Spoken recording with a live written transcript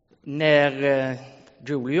När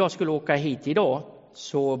Julie och jag skulle åka hit idag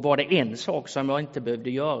så var det en sak som jag inte behövde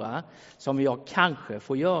göra, som jag kanske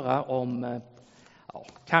får göra om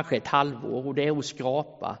kanske ett halvår, och det är att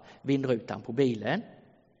skrapa vindrutan på bilen.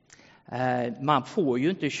 Man får ju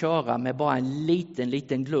inte köra med bara en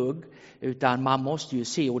liten glugg, utan man måste ju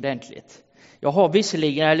se ordentligt. Jag har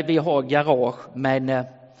vi har garage, men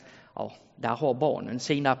där har barnen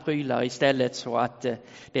sina prylar istället, så att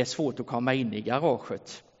det är svårt att komma in i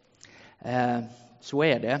garaget. Så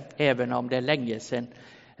är det, även om det är länge sedan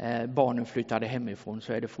barnen flyttade hemifrån,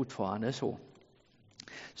 så är det fortfarande så.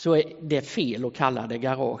 Så det är fel att kalla det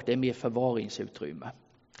garage, det är mer förvaringsutrymme.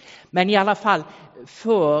 Men i alla fall,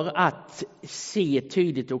 för att se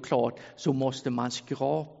tydligt och klart så måste man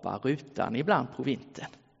skrapa rutan ibland på vintern.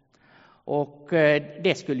 Och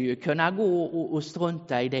det skulle ju kunna gå och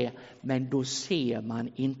strunta i det, men då ser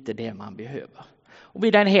man inte det man behöver. Och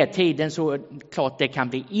vid den här tiden så klart det kan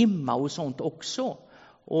bli imma och sånt också.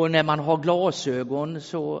 Och när man har glasögon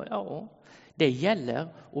så det gäller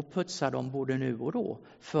att putsa dem både nu och då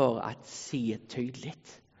för att se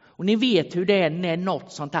tydligt. Och ni vet hur det är när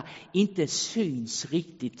något sånt här inte syns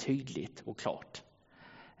riktigt tydligt och klart.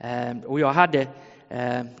 Och jag hade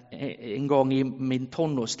en gång i min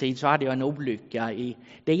tonårstid så hade jag en olycka i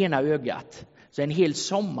det ena ögat. Så en hel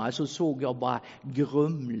sommar så såg jag bara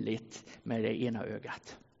grumligt med det ena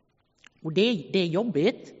ögat. Och det är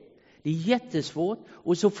jobbigt. Det är jättesvårt.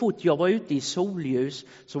 Och så fort jag var ute i solljus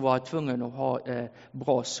så var jag tvungen att ha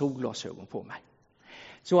bra solglasögon på mig.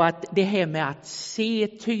 Så att det här med att se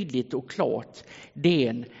tydligt och klart, det är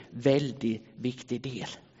en väldigt viktig del.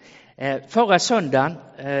 Förra söndagen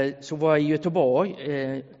så var jag i Göteborg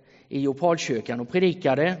i Opalkyrkan och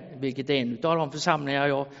predikade, vilket är en av de församlingar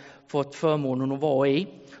jag fått förmånen att vara i.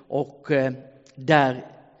 Och där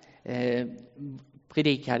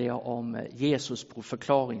predikade jag om Jesus på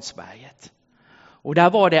förklaringsberget. Och där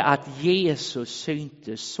var det att Jesus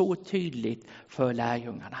syntes så tydligt för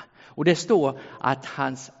lärjungarna. Och det står att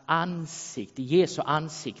hans ansikte, Jesu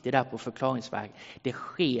ansikte där på förklaringsberget, det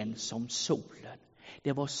sken som solen.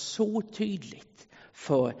 Det var så tydligt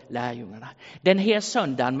för lärjungarna. Den här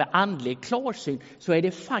söndagen med andlig klarsyn så är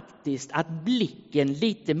det faktiskt att blicken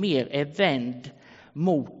lite mer är vänd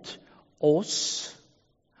mot oss.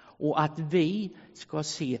 Och att vi ska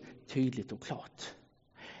se tydligt och klart.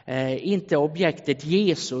 Inte objektet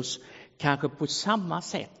Jesus kanske på samma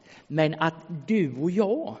sätt. Men att du och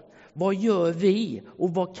jag, vad gör vi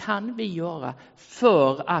och vad kan vi göra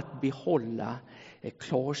för att behålla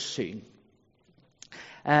klarsyn?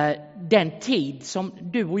 Den tid som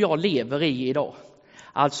du och jag lever i idag,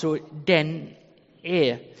 alltså den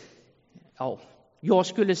är, jag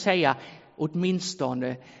skulle säga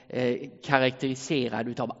åtminstone karaktäriserad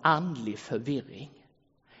utav andlig förvirring.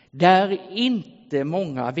 Där inte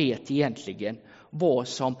många vet egentligen vad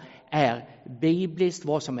som är bibliskt,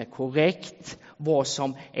 vad som är korrekt, vad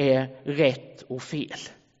som är rätt och fel.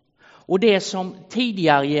 Och det som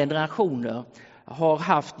tidigare generationer har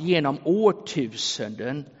haft genom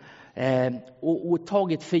årtusenden och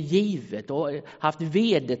tagit för givet och haft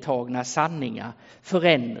vedertagna sanningar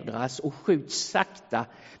förändras och skjuts sakta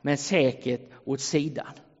men säkert åt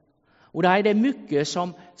sidan. Och där är det mycket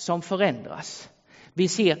som förändras. Vi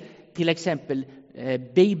ser till exempel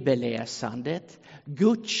bibelläsandet,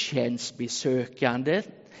 gudstjänstbesökandet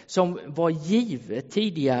som var givet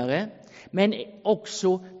tidigare, men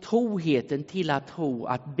också troheten till att tro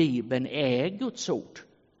att Bibeln är Guds ord.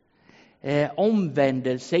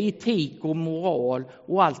 Omvändelse, etik och moral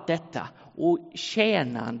och allt detta. Och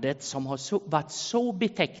tjänandet som har varit så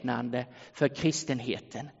betecknande för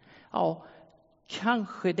kristenheten.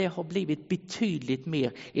 Kanske det har blivit betydligt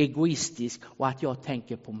mer egoistiskt och att jag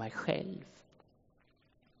tänker på mig själv.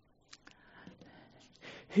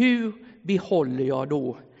 Hur behåller jag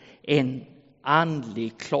då en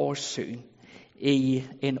andlig klarsyn i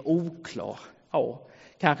en oklar,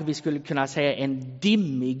 kanske vi skulle kunna säga en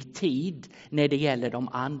dimmig tid när det gäller de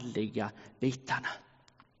andliga bitarna?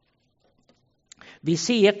 Vi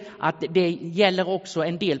ser att det gäller också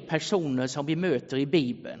en del personer som vi möter i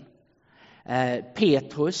Bibeln.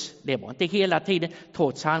 Petrus, det var inte hela tiden,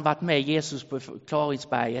 trots att han varit med Jesus på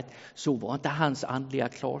förklaringsberget, så var inte hans andliga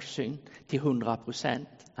klarsyn till 100%.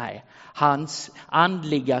 Nej, hans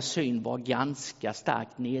andliga syn var ganska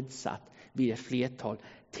starkt nedsatt vid ett flertal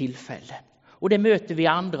tillfällen. Och det möter vi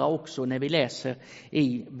andra också när vi läser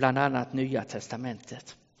i bland annat Nya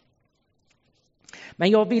testamentet.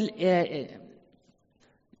 Men jag vill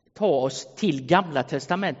ta oss till Gamla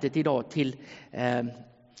testamentet idag, till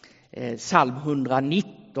psalm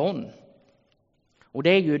 119. Och det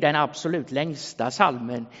är ju den absolut längsta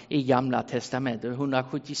psalmen i Gamla testamentet,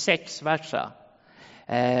 176 verser.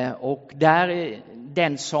 Och där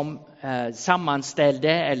den som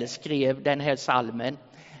sammanställde eller skrev den här psalmen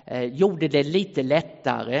gjorde det lite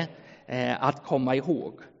lättare att komma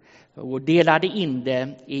ihåg. Och delade in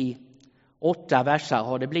det i 8 verser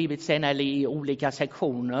har det blivit sen, eller i olika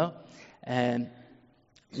sektioner.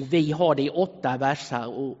 Och vi har det i 8 verser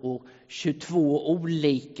och 22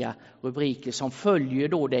 olika rubriker som följer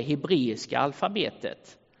då det hebreiska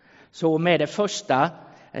alfabetet. Så med det första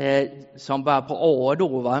som börjar på A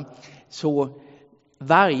då, så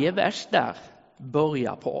varje vers där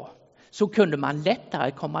börjar på A. Så kunde man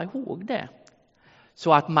lättare komma ihåg det.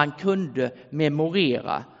 Så att man kunde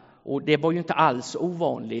memorera. Och det var ju inte alls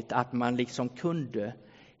ovanligt att man liksom kunde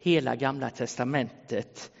hela Gamla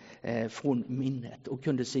testamentet från minnet och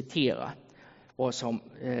kunde citera vad som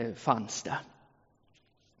fanns där.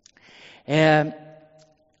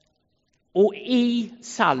 Och i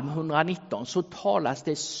psalm 119 så talas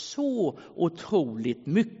det så otroligt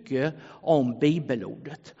mycket om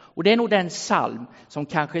bibelordet. Och det är nog den psalm som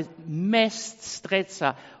kanske mest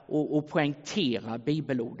stressar och poängterar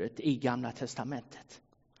bibelordet i Gamla testamentet.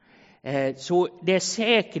 Så det är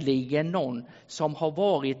säkerligen någon som har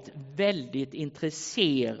varit väldigt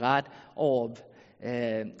intresserad av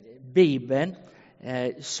Bibeln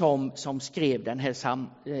som skrev den här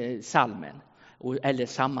psalmen eller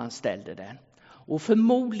sammanställde den. Och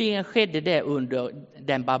förmodligen skedde det under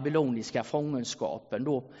den babyloniska fångenskapen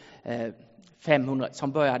då,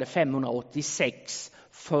 som började 586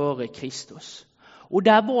 före Kristus. Och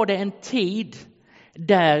där var det en tid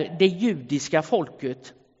där det judiska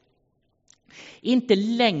folket inte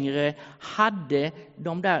längre hade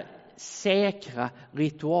de där säkra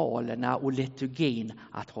ritualerna och liturgin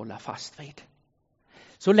att hålla fast vid.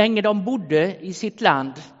 Så länge de bodde i sitt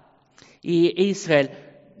land, i Israel,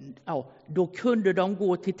 då kunde de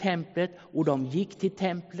gå till templet och de gick till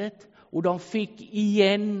templet. Och de fick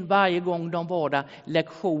igen varje gång de var där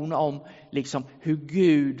lektion om liksom hur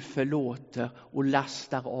Gud förlåter och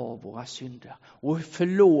lastar av våra synder. Och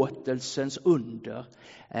förlåtelsens under.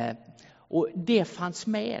 Och det fanns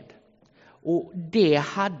med. Och det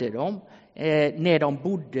hade de när de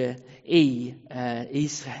bodde i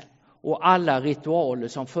Israel. Och alla ritualer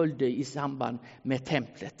som följde i samband med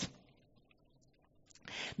templet.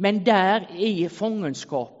 Men där i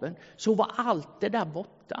fångenskapen så var allt det där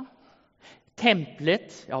borta.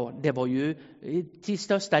 Templet, det var ju till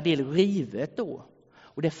största del rivet då.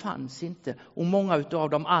 Och det fanns inte. Och många av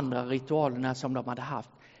de andra ritualerna som de hade haft,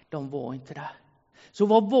 de var inte där. Så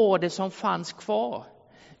vad var det som fanns kvar?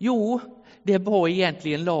 Jo, det var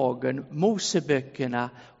egentligen lagen, Moseböckerna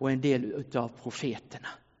och en del av profeterna.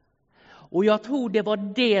 Och jag tror det var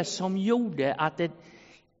det som gjorde att det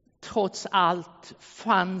trots allt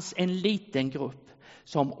fanns en liten grupp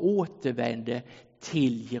som återvände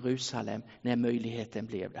till Jerusalem när möjligheten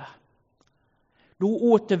blev där. Då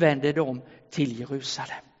återvände de till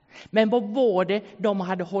Jerusalem. Men vad var det de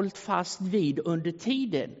hade hållit fast vid under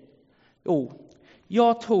tiden? Jo,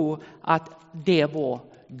 jag tror att det var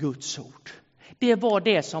Guds ord. Det var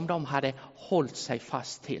det som de hade hållit sig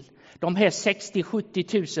fast till. De här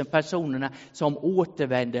 60-70 000 personerna som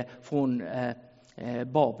återvände från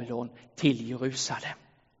Babylon till Jerusalem.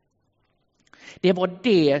 Det var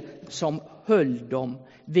det som höll dem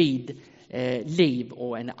vid liv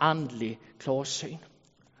och en andlig klarsyn.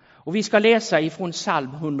 Och vi ska läsa ifrån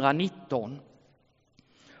psalm 119.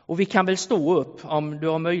 Och vi kan väl stå upp om du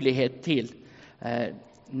har möjlighet till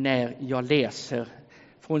när jag läser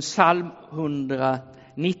från psalm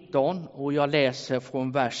 119 och jag läser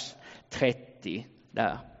från vers 30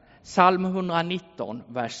 där. Psalm 119,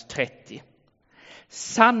 vers 30.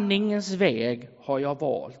 Sanningens väg har jag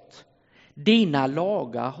valt. Dina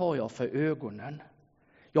lagar har jag för ögonen.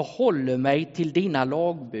 Jag håller mig till dina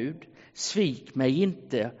lagbud. Svik mig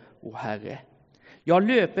inte, o Herre. Jag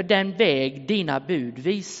löper den väg dina bud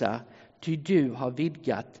visar, ty du har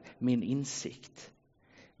vidgat min insikt.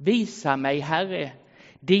 Visa mig, Herre,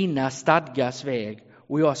 dina stadgars väg,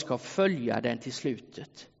 och jag ska följa den till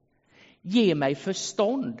slutet. Ge mig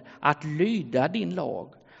förstånd att lyda din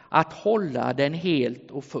lag, att hålla den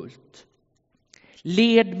helt och fullt.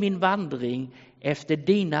 Led min vandring efter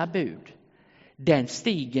dina bud. Den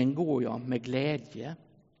stigen går jag med glädje.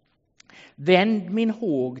 Vänd min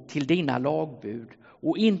håg till dina lagbud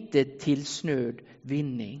och inte till snöd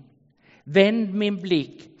vinning. Vänd min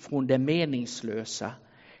blick från det meningslösa.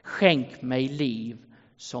 Skänk mig liv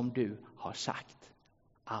som du har sagt.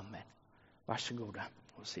 Amen. Varsågoda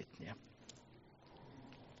och sitt ner.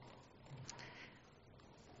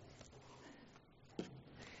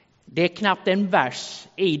 Det är knappt en vers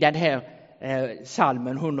i den här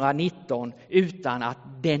psalmen 119 utan att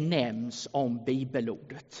det nämns om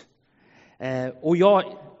bibelordet. Och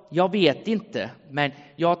jag vet inte, men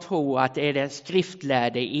jag tror att det är det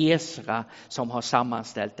skriftlärde Esra som har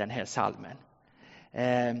sammanställt den här psalmen.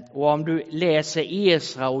 Och om du läser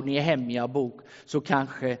Esra och Nehemja bok så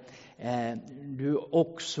kanske du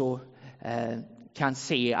också kan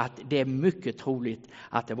se att det är mycket troligt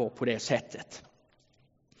att det var på det sättet.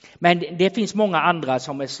 Men det finns många andra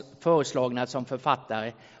som är föreslagna som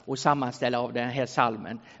författare och sammanställare av den här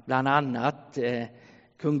psalmen. Bland annat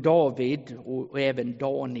kung David och även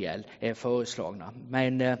Daniel är föreslagna.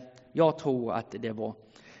 Men jag tror att det var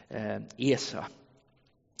Esra.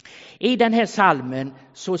 I den här psalmen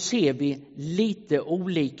så ser vi lite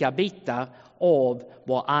olika bitar av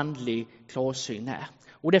vad andlig klarsyn är.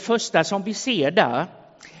 Och det första som vi ser där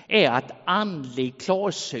är att andlig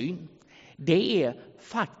klarsyn, det är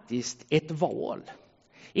faktiskt ett val.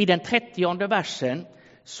 I den 30:e versen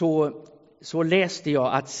så läste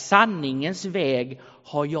jag att sanningens väg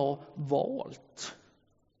har jag valt.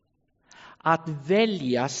 Att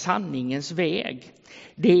välja sanningens väg,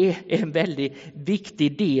 det är en väldigt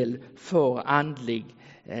viktig del för andlig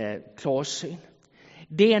klarsyn.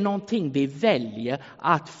 Det är någonting vi väljer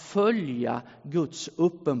att följa Guds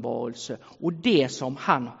uppenbarelse och det som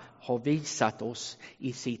han har visat oss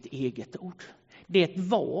i sitt eget ord. Det är ett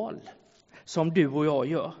val som du och jag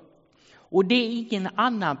gör. Och det är ingen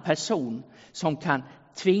annan person som kan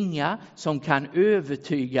tvinga, som kan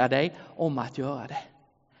övertyga dig om att göra det.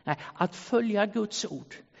 Nej, att följa Guds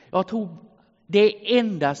ord. Jag tror det är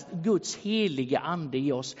endast Guds heliga ande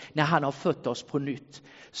i oss när han har fött oss på nytt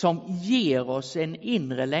som ger oss en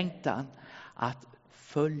inre längtan att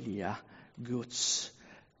följa Guds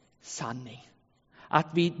sanning. Att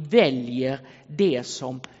vi väljer det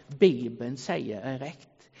som Bibeln säger är rätt.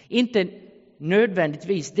 Inte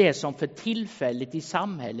nödvändigtvis det som för tillfället i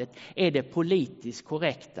samhället är det politiskt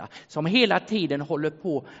korrekta, som hela tiden håller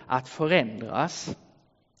på att förändras.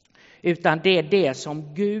 Utan det är det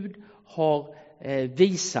som Gud har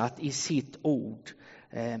visat i sitt ord.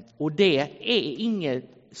 Och det är ingen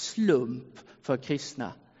slump för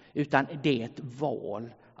kristna, utan det är ett val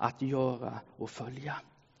att göra och följa.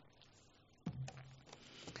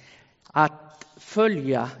 Att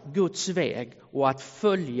följa Guds väg och att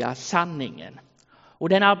följa sanningen. Och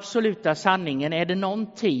den absoluta sanningen, är det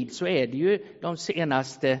någon tid så är det ju de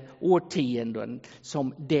senaste årtionden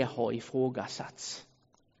som det har ifrågasatts.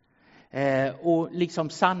 Och liksom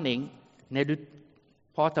sanning, när du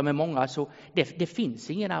pratar med många så det finns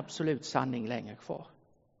ingen absolut sanning längre kvar.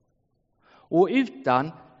 Och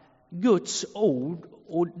utan Guds ord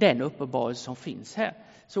och den uppenbarelse som finns här,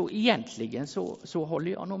 så egentligen så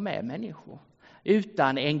håller jag nog med människor.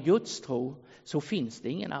 Utan en gudstro så finns det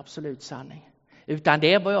ingen absolut sanning. Utan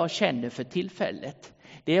det är vad jag känner för tillfället.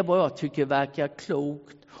 Det är vad jag tycker verkar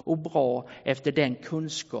klokt och bra efter den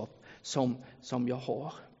kunskap som jag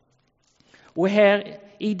har. Och här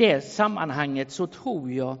i det sammanhanget så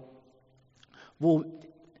tror jag vår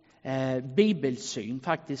bibelsyn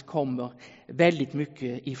faktiskt kommer väldigt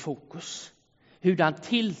mycket i fokus. Hurdan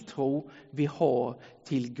tilltro vi har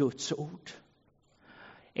till Guds ord.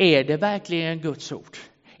 Är det verkligen Guds ord?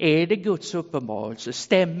 Är det Guds uppenbarelse?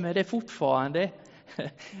 Stämmer det fortfarande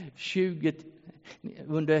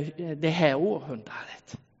under det här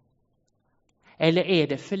århundradet? Eller är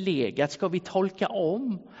det förlegat? Ska vi tolka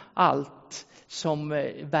om allt som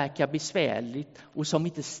verkar besvärligt och som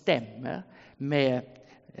inte stämmer med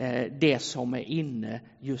det som är inne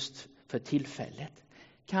just för tillfället?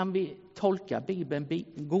 Kan vi tolka Bibeln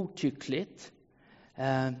godtyckligt?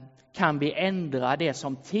 Kan vi ändra det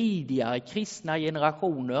som tidigare kristna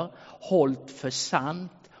generationer hållit för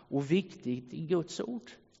sant och viktigt i Guds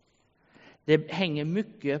ord? Det hänger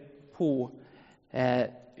mycket på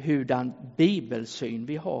hurdan bibelsyn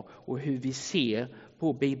vi har och hur vi ser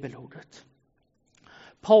på bibelordet.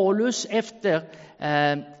 Paulus efter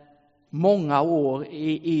många år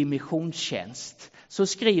i missionstjänst så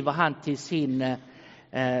skriver han till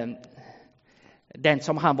den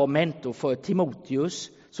som han var mentor för, Timoteus,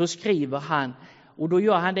 så skriver han, och då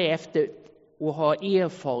gör han det efter att ha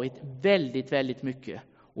erfarit väldigt, väldigt mycket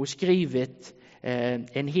och skrivit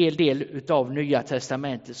en hel del utav Nya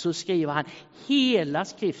testamentet, så skriver han hela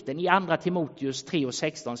skriften i andra Timoteus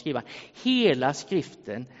 3:16 skriver han, hela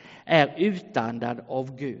skriften är utandad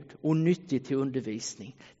av Gud och nyttig till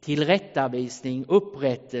undervisning, till rättavisning,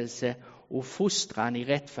 upprättelse och fostran i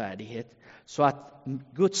rättfärdighet, så att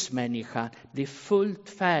Guds människa blir fullt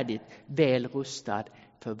färdigt, väl rustad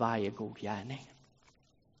för varje god gärning.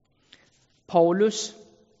 Paulus,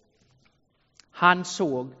 Han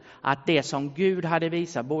såg att det som Gud hade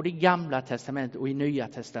visat både i Gamla testamentet och i Nya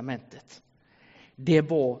testamentet, det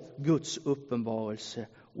var Guds uppenbarelse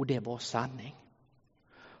och det var sanning.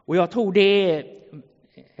 Och jag tror det är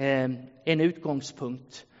en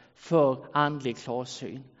utgångspunkt för andlig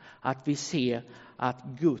klarsyn. Att vi ser att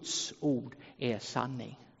Guds ord är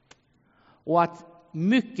sanning. Och att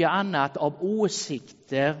mycket annat av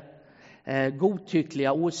åsikter,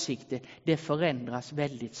 godtyckliga åsikter, det förändras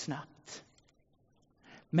väldigt snabbt.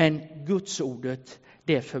 Men Guds ordet,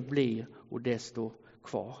 det förblir och det står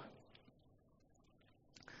kvar.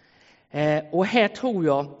 Och här tror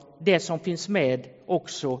jag det som finns med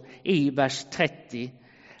också i vers 30,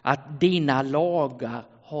 att dina lagar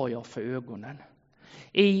har jag för ögonen.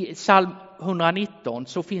 I psalm 119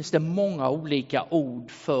 så finns det många olika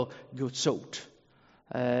ord för Guds ord.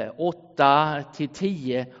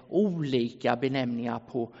 8-10 olika benämningar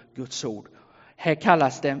på Guds ord. Här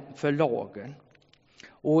kallas den för lagen.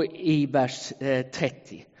 Och i vers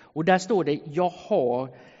 30. Och där står det, jag har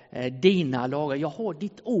dina lagar, jag har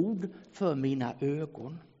ditt ord för mina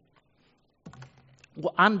ögon.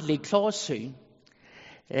 Och andlig klarsyn,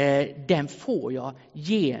 den får jag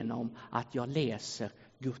genom att jag läser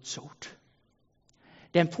Guds ord.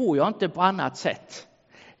 Den får jag inte på annat sätt.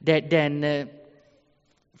 Den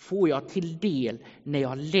får jag till del när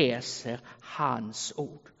jag läser hans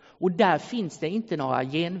ord. Och där finns det inte några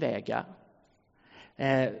genvägar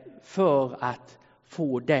för att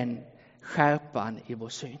få den skärpan i vår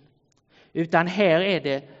syn. Utan här är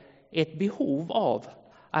det ett behov av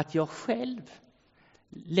att jag själv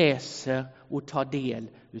läser och tar del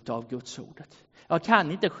utav Guds ordet. Jag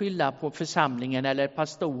kan inte skylla på församlingen eller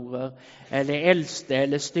pastorer eller äldste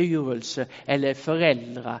eller styrelse eller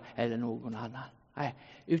föräldrar eller någon annan. Nej,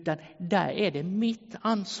 utan där är det mitt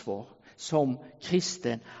ansvar som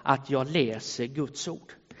kristen att jag läser Guds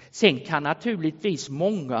ord. Sen kan naturligtvis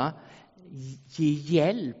många ge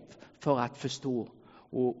hjälp för att förstå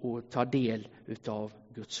och ta del utav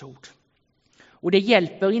Guds ord. Och det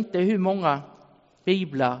hjälper inte hur många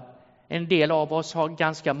biblar, en del av oss har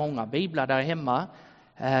ganska många biblar där hemma.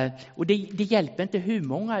 Och det hjälper inte hur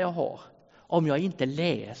många jag har om jag inte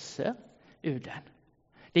läser ur den.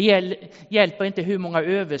 Det hjälper inte hur många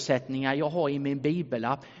översättningar jag har i min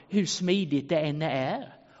bibelapp, hur smidigt det än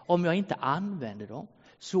är. Om jag inte använder dem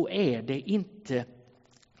så är det inte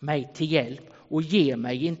mig till hjälp och ger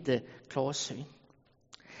mig inte klarsyn.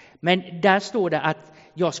 Men där står det att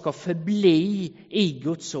jag ska förbli i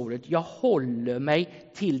Guds ordet. Jag håller mig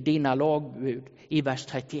till dina lagbud i vers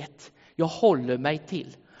 31. Jag håller mig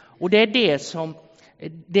till. Och det är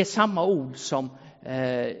det är samma ord som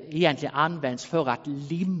egentligen används för att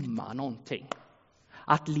limma någonting.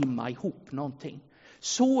 Att limma ihop någonting.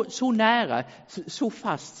 Så nära, så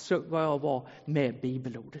fast så jag var med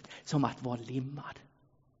bibelordet som att vara limmad.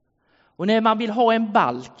 Och när man vill ha en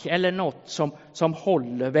balk eller något som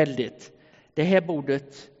håller väldigt. Det här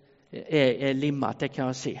bordet är limmat, det kan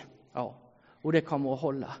jag se. Ja, och det kommer att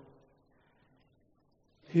hålla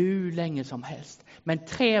hur länge som helst. Men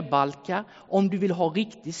träbalkar, om du vill ha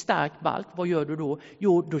riktigt stark balk, vad gör du då?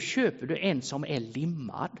 Jo, då köper du en som är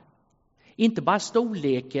limmad. Inte bara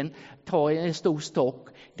storleken, ta en stor stock,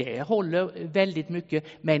 det håller väldigt mycket.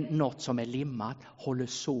 Men något som är limmat håller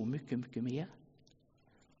så mycket, mycket mer.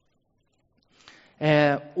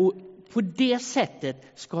 Och på det sättet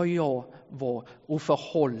ska jag vara och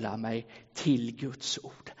förhålla mig till Guds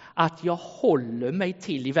ord. Att jag håller mig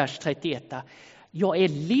till, i vers 31, jag är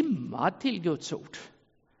limmad till Guds ord.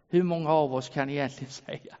 Hur många av oss kan egentligen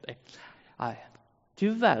säga det? Nej,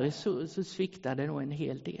 tyvärr så sviktar det nog en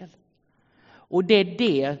hel del. Och det är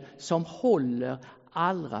det som håller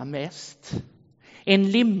allra mest.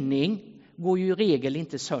 En limning går ju i regel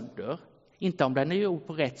inte sönder. Inte om den är gjord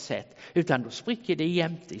på rätt sätt, utan då spricker det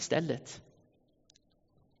jämte istället.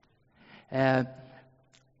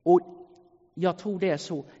 Och jag tror det är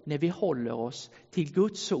så när vi håller oss till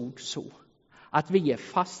Guds ord så. Att vi är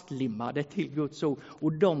fastlimmade till Guds ord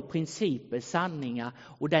och de principer, sanningar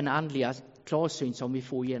och den andliga klarsyn som vi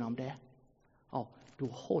får genom det. Ja, då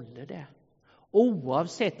håller det.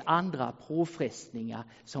 Oavsett andra påfrestningar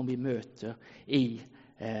som vi möter i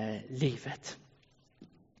livet.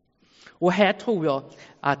 Och här tror jag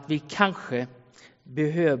att vi kanske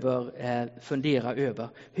behöver fundera över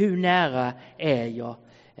hur nära är jag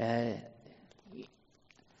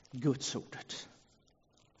Guds ordet.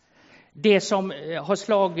 Det som har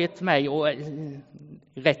slagit mig och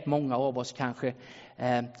rätt många av oss kanske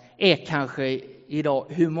är kanske idag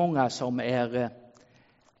hur många som är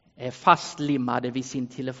fastlimmade vid sin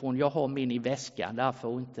telefon. Jag har min i väskan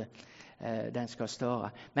därför inte den ska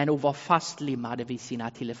störa. Men att vara fastlimmade vid sina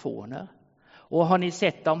telefoner. Och har ni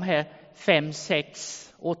sett de här 5,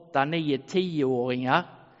 6, 8, 9, 10-åringar?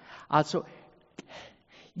 Alltså,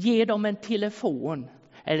 ge dem en telefon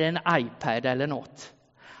eller en iPad eller något.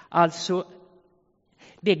 Alltså,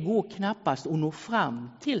 det går knappast att nå fram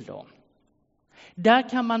till dem. Där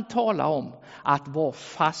kan man tala om att vara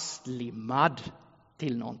fastlimmad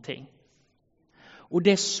till någonting. Och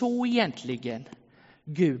det är så egentligen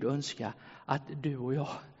Gud önskar att du och jag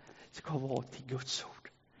ska vara till Guds ord.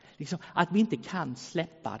 Liksom, att vi inte kan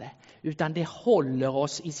släppa det, utan det håller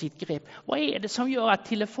oss i sitt grepp. Vad är det som gör att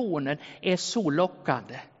telefonen är så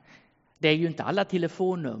lockande? Det är ju inte alla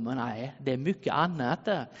telefonnummer, nej. Det är mycket annat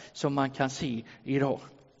där som man kan se idag.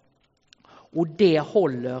 Och det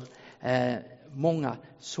håller många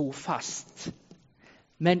så fast.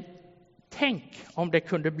 Men tänk om det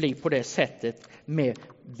kunde bli på det sättet med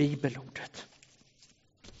bibelordet.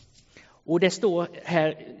 Och det står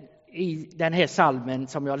här i den här salmen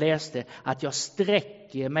som jag läste att jag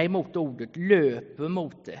sträcker mig mot ordet, löper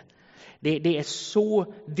mot det. Det är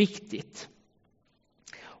så viktigt.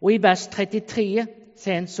 Och i vers 33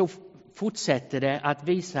 sen så fortsätter det att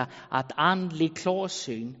visa att andlig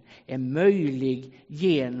klarsyn är möjlig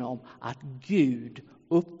genom att Gud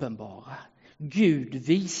uppenbarar. Gud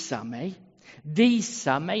visar mig.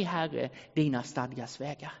 Visa mig, Herre, dina stadgars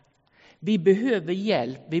vägar. Vi behöver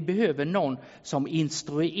hjälp, vi behöver någon som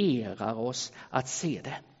instruerar oss att se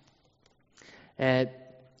det.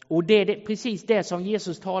 Och det är precis det som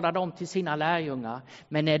Jesus talade om till sina lärjungar.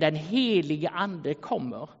 Men när den helige ande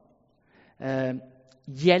kommer,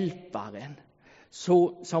 hjälparen,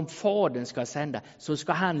 så som fadern ska sända, så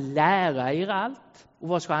ska han lära er allt. Och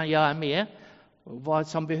vad ska han göra mer? Och vad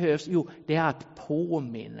som behövs? Jo, det är att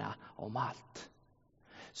påminna om allt.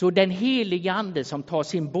 Så den helige ande som tar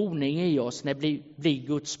sin boning i oss när vi blir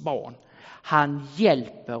Guds barn, han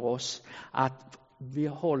hjälper oss att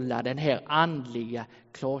behålla den här andliga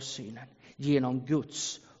klarsynen genom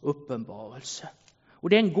Guds uppenbarelse. Och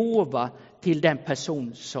det är en gåva till den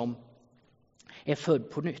person som är född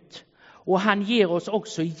på nytt. Och han ger oss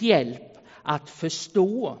också hjälp att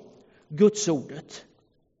förstå Guds ordet.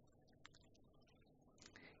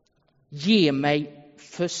 Ge mig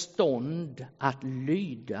förstånd att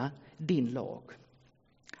lyda din lag.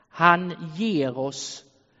 Han ger oss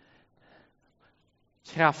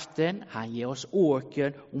kraften, han ger oss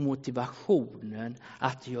orken och motivationen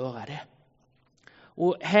att göra det.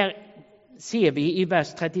 Och här ser vi i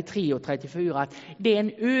vers 33 och 34 att det är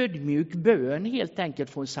en ödmjuk bön helt enkelt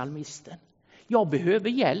från psalmisten. Jag behöver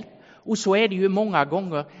hjälp, och så är det ju många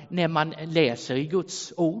gånger när man läser i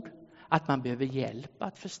Guds ord att man behöver hjälp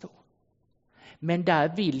att förstå. Men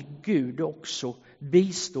där vill Gud också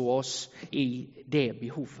bistå oss i det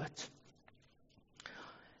behovet.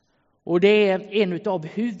 Och det är en av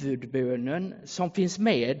huvudbönen som finns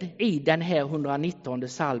med i den här 119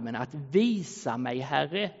 salmen, att visa mig,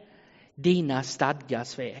 Herre, dina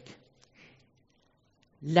stadgars väg.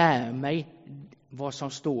 Lär mig vad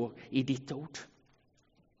som står i ditt ord.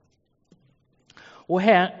 Och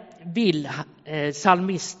här vill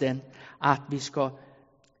psalmisten att vi ska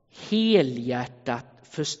helhjärtat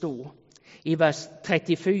förstå. I vers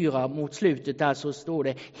 34 mot slutet där så står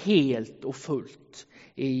det helt och fullt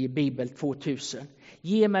i Bibel 2000.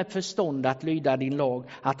 Ge mig förstånd att lyda din lag,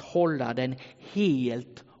 att hålla den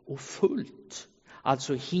helt och fullt.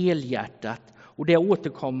 Alltså helhjärtat. Och det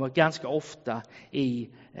återkommer ganska ofta i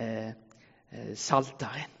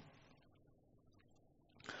Psaltaren.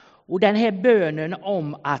 Och den här bönen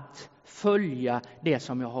om att följa det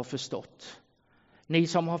som jag har förstått. Ni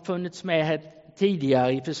som har funnits med här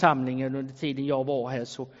tidigare i församlingen under tiden jag var här,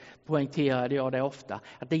 så poängterade jag det ofta.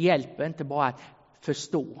 Att det hjälper inte bara att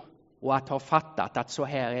förstå och att ha fattat att så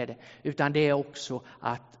här är det. Utan det är också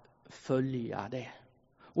att följa det.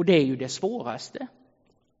 Och det är ju det svåraste.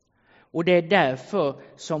 Och det är därför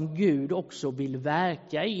som Gud också vill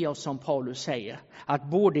verka i oss, som Paulus säger. Att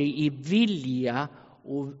både i vilja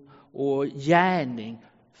och gärning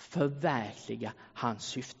förverkliga hans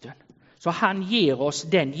syften. Så han ger oss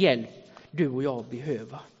den hjälp du och jag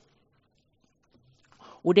behöver.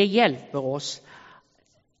 Och det hjälper oss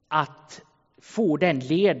att få den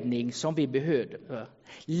ledning som vi behöver.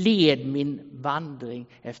 Led min vandring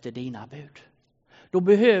efter dina bud. Då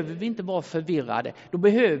behöver vi inte vara förvirrade. Då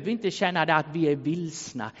behöver vi inte känna att vi är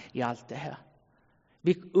vilsna i allt det här.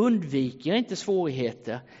 Vi undviker inte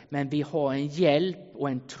svårigheter, men vi har en hjälp och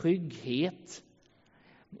en trygghet.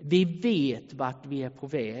 Vi vet vart vi är på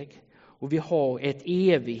väg. Och vi har ett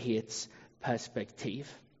evighetsperspektiv.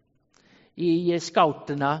 I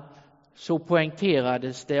scouterna så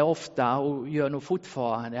poängterades det ofta och gör nog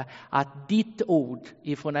fortfarande att ditt ord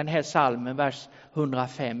ifrån den här salmen, vers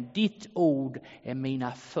 105, ditt ord är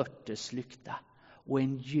mina fötters lykta och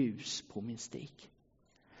en ljus på min stig.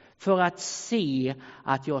 För att se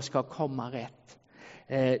att jag ska komma rätt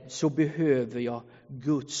så behöver jag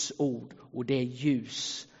Guds ord och det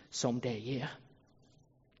ljus som det ger.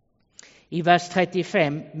 I vers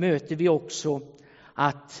 35 möter vi också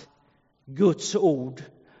att Guds ord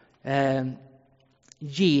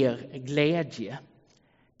ger glädje.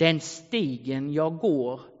 Den stigen jag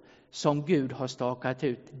går som Gud har stakat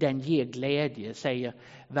ut, den ger glädje, säger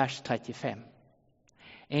vers 35.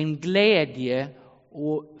 En glädje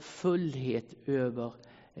och fullhet över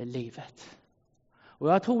livet. Och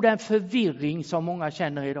jag tror den förvirring som många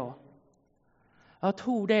känner idag, jag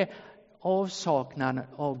tror det är avsaknaden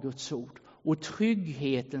av Guds ord och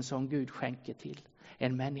tryggheten som Gud skänker till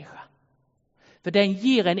en människa. För den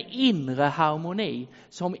ger en inre harmoni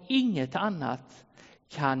som inget annat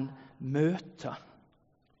kan möta.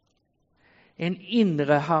 En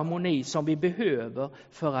inre harmoni som vi behöver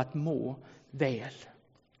för att må väl.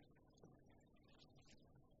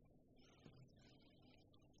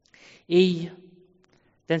 I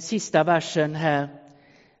den sista versen här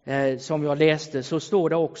som jag läste så står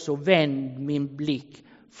det också: vänd min blick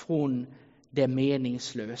från det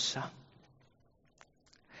meningslösa.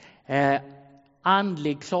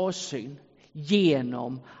 Andlig klarsyn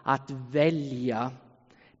genom att välja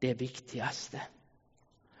det viktigaste.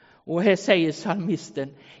 Och här säger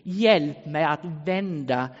psalmisten: hjälp mig att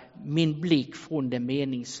vända min blick från det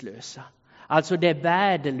meningslösa. Alltså det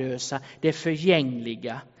värdelösa, det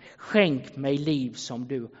förgängliga. Skänk mig liv som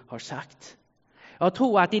du har sagt. Jag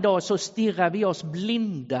tror att idag så stirrar vi oss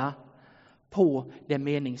blinda på det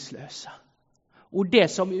meningslösa. Och det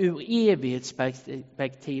som ur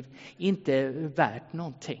evighetsperspektiv inte är värt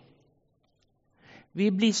någonting.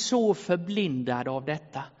 Vi blir så förblindade av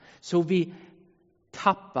detta så vi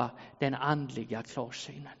tappar den andliga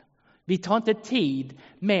klarsynen. Vi tar inte tid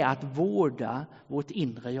med att vårda vårt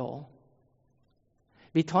inre jag.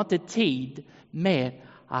 Vi tar inte tid med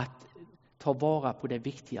att ta vara på det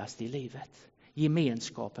viktigaste i livet.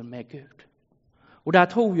 Gemenskapen med Gud. Och där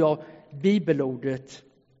tror jag bibelordet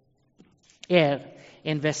är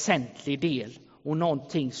en väsentlig del och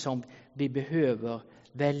någonting som vi behöver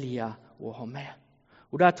välja och ha med.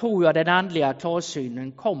 Och där tror jag den andliga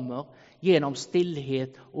klarsynen kommer genom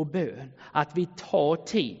stillhet och bön. Att vi tar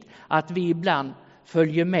tid, att vi ibland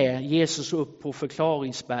följer med Jesus upp på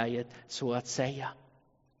förklaringsberget så att säga.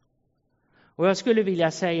 Och jag skulle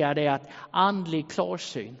vilja säga det att andlig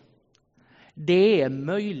klarsyn, det är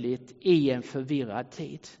möjligt i en förvirrad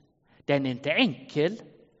tid. Den är inte enkel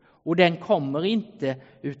och den kommer inte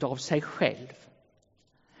utav sig själv.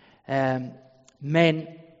 Men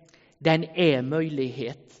den är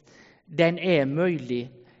möjlighet. Den är möjlig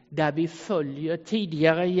där vi följer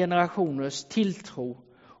tidigare generationers tilltro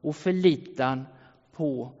och förlitan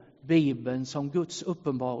på Bibeln som Guds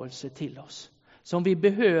uppenbarelse till oss. Som vi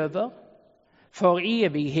behöver för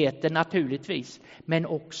evigheten naturligtvis, men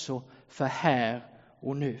också för här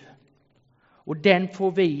och nu. Och den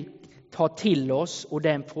får vi ta till oss och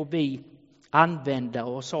den får vi använda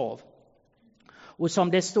oss av. Och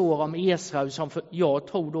som det står om Esra, som jag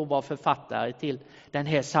tror då var författare till den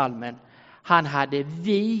här salmen, han hade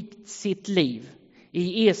vigt sitt liv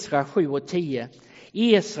i Esra 7:10.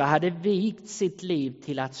 Esra hade vigt sitt liv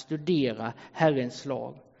till att studera Herrens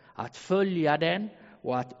lag, att följa den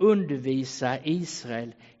och att undervisa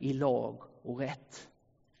Israel i lag och rätt.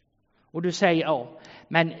 Och du säger, ja,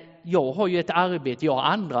 men jag har ju ett arbete, jag har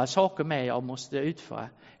andra saker med jag måste utföra.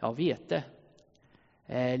 Jag vet det.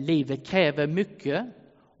 Livet kräver mycket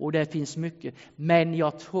och det finns mycket. Men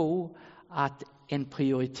jag tror att en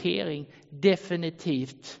prioritering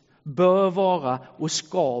definitivt bör vara och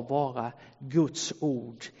ska vara Guds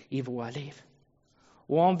ord i våra liv.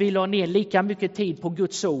 Och om vi la ner lika mycket tid på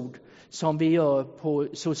Guds ord som vi gör på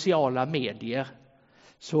sociala medier,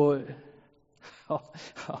 så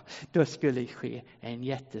då skulle det ske en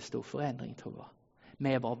jättestor förändring, tror jag,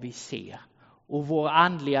 med vad vi ser. Och vår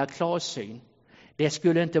andliga klarsyn, det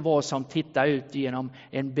skulle inte vara som titta ut genom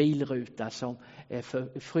en bilruta som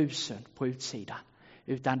är frusen på utsidan.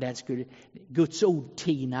 Utan Guds ord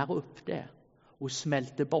tinar upp det och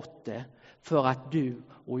smälter bort det för att du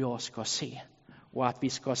och jag ska se. Och att vi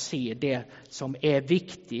ska se det som är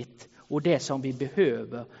viktigt och det som vi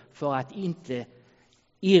behöver för att inte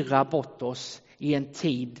irra bort oss i en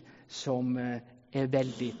tid som är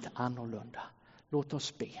väldigt annorlunda. Låt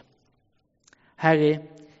oss be. Herre,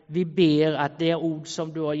 vi ber att det ord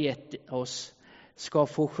som du har gett oss ska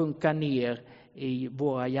få sjunka ner i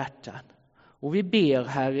våra hjärtan. Och vi ber,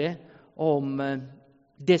 Herre, om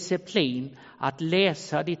disciplin att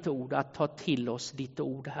läsa ditt ord, att ta till oss ditt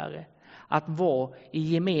ord, Herre. Att vara i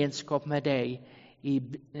gemenskap med dig i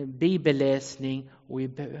bibelläsning och i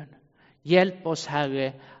bön. Hjälp oss,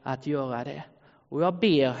 Herre, att göra det. Och jag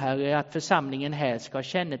ber, Herre, att församlingen här ska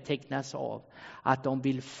kännetecknas av att de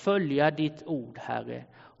vill följa ditt ord, Herre,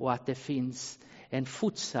 och att det finns en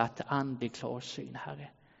fortsatt andlig klarsyn, Herre.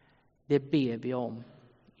 Det ber vi om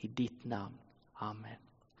i ditt namn. Amen.